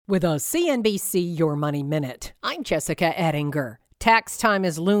With a CNBC Your Money Minute, I'm Jessica Ettinger. Tax time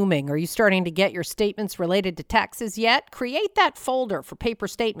is looming. Are you starting to get your statements related to taxes yet? Create that folder for paper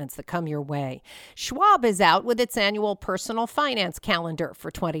statements that come your way. Schwab is out with its annual personal finance calendar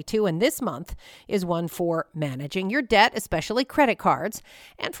for 22, and this month is one for managing your debt, especially credit cards,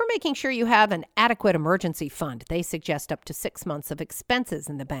 and for making sure you have an adequate emergency fund. They suggest up to 6 months of expenses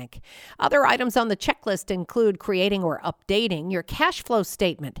in the bank. Other items on the checklist include creating or updating your cash flow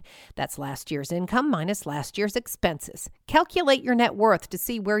statement. That's last year's income minus last year's expenses. Calculate your net worth to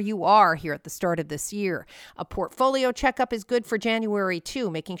see where you are here at the start of this year. A portfolio checkup is good for January too,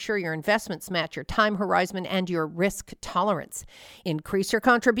 making sure your investments match your time horizon and your risk tolerance. Increase your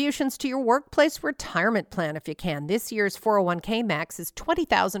contributions to your workplace retirement plan if you can. This year's 401k max is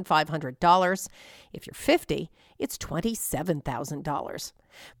 $20,500. If you're 50, it's $27,000.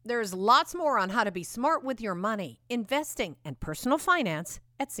 There's lots more on how to be smart with your money, investing, and personal finance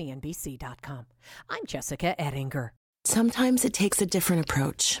at CNBC.com. I'm Jessica Ettinger. Sometimes it takes a different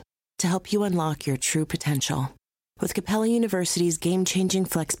approach to help you unlock your true potential. With Capella University's game-changing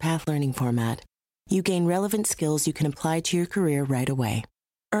FlexPath learning format, you gain relevant skills you can apply to your career right away.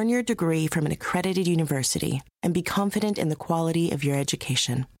 Earn your degree from an accredited university and be confident in the quality of your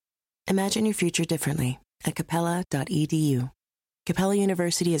education. Imagine your future differently at capella.edu. Capella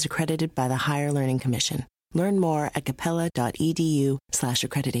University is accredited by the Higher Learning Commission. Learn more at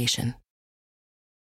capella.edu/accreditation.